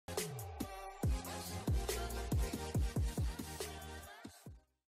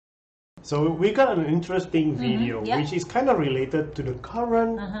So we got an interesting video which is kind of related to the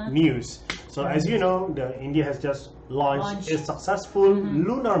current news. So as you know, India has just launched a successful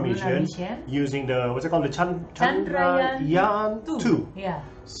lunar mission using the what's it called, the Chandrayaan 2. Yeah.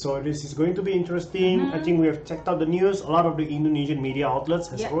 So this is going to be interesting. I think we have checked out the news. A lot of the Indonesian media outlets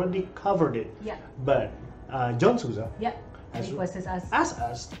has already covered it. Yeah. But John Souza has requested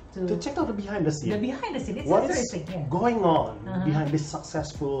us to check out the behind the scene. The behind the scene, it's what's interesting. going on behind this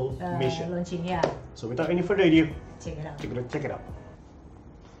successful mission. Launching, So without any further ado, check it out. Check it out.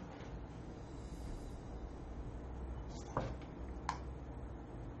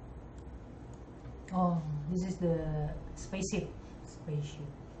 Oh, this is the spaceship.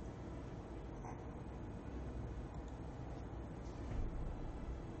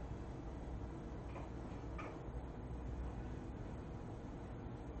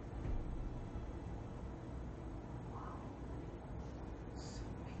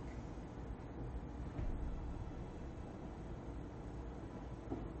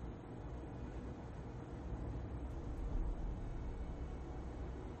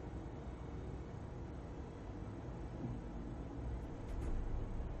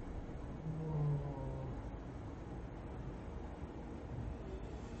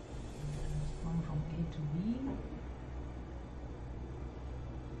 From A to B.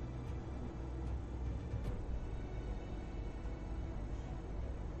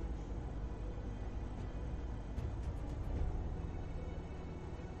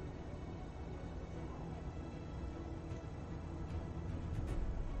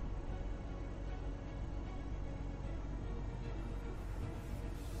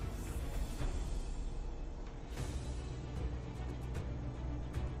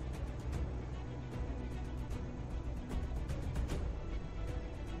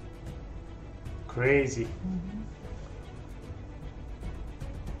 Crazy.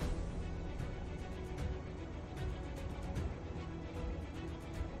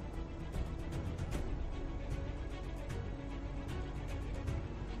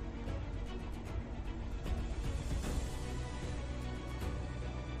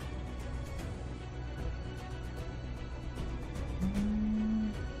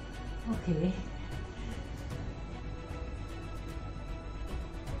 Okay.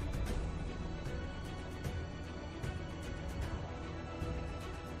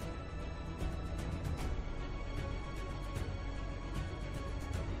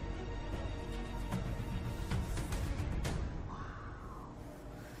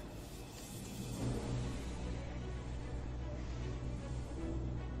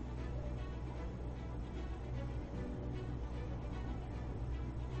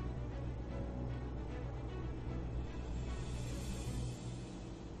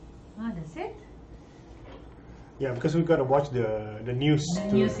 That's it. Yeah, because we gotta watch the news.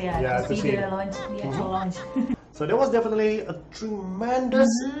 To see the launch, the actual launch. So there was definitely a tremendous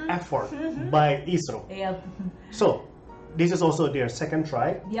effort by ISRO. Yep. So this is also their second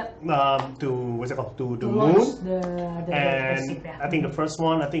try. Yep. To what's it called, to the launch moon. The And I think the first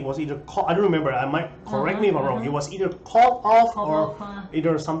one, I think was either called, I don't remember. I might correct me if I'm wrong. It was either called off or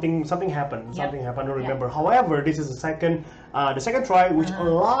either something happened. Something happened. I don't remember. However, this is the second try, which a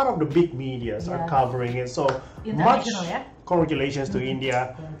lot of the big medias are covering it. So much congratulations to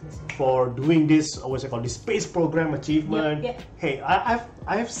India for doing this. What's it called? This space program achievement. Hey, I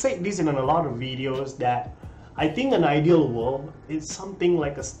have said this in a lot of videos that I think an ideal world is something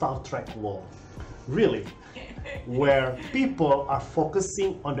like a Star Trek world, really, where people are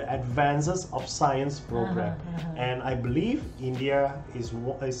focusing on the advances of science program, and I believe India is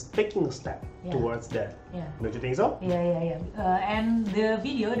taking a step towards that. Don't you think so? And the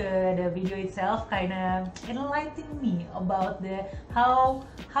video itself kind of enlightened me about how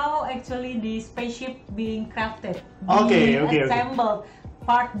actually the spaceship being crafted, assembled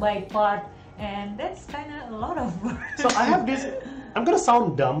part by part. And that's kind of a lot of work. So I have this, I'm gonna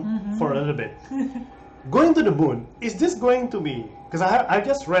sound dumb for a little bit. Going to the moon, is this going to be, because I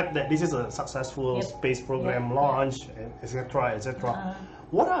just read that this is a successful space program launch, etc., etc.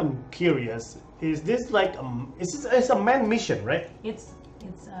 What I'm curious, is this like, it's a manned mission, right? It's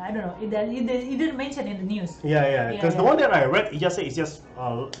I don't know. It didn't mention in the news. Because the one that I read, it just said it's just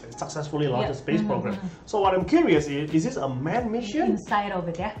successfully launched a space program. So what I'm curious is this a manned mission? Inside of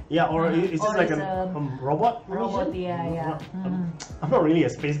it, or is this like a robot? Robot, I'm not really a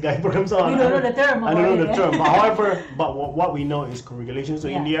space guy, so you don't know the term. I don't know the term. However, but what we know is congratulations to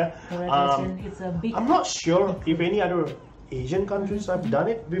India. It's a big. I'm not sure if any other Asian countries have done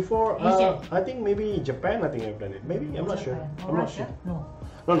it before. I think maybe Japan. I think have done it. Maybe I'm not sure. I'm not sure.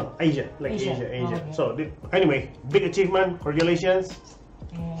 No, Asia, Asia. So anyway, big achievement. Congratulations.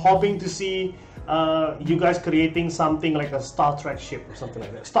 hoping to see you guys creating something like a Star Trek ship or something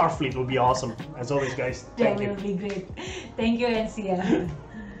like that. Starfleet would be awesome. As always, guys. Thank you. That will be great. Thank you, and see ya.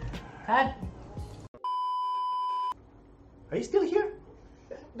 Cut. Are you still here?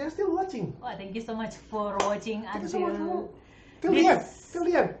 They're still watching. Oh, thank you so much for watching Thank you so much until till the end. Till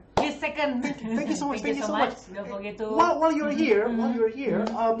the end. this second. Thank you so much. Thank you so much. Don't forget to While you're here,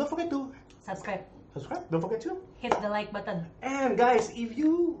 don't forget to subscribe. subscribe. Don't forget to Hit the like button. And guys, if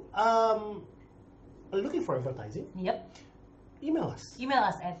you are looking for advertising, Yep. email us. Email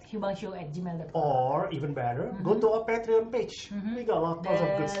us at hiubangshow@gmail.com. Or even better, go to our Patreon page. We got lots of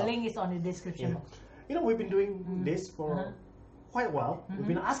good The stuff. link is on the description Yeah. box. You know, we've been doing this for quite a while. We've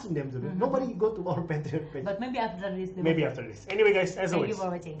been asking them to do. Nobody go to our Patreon page. But maybe after this. Maybe after this. Anyway, guys, as Thank always, you for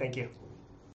watching. thank you.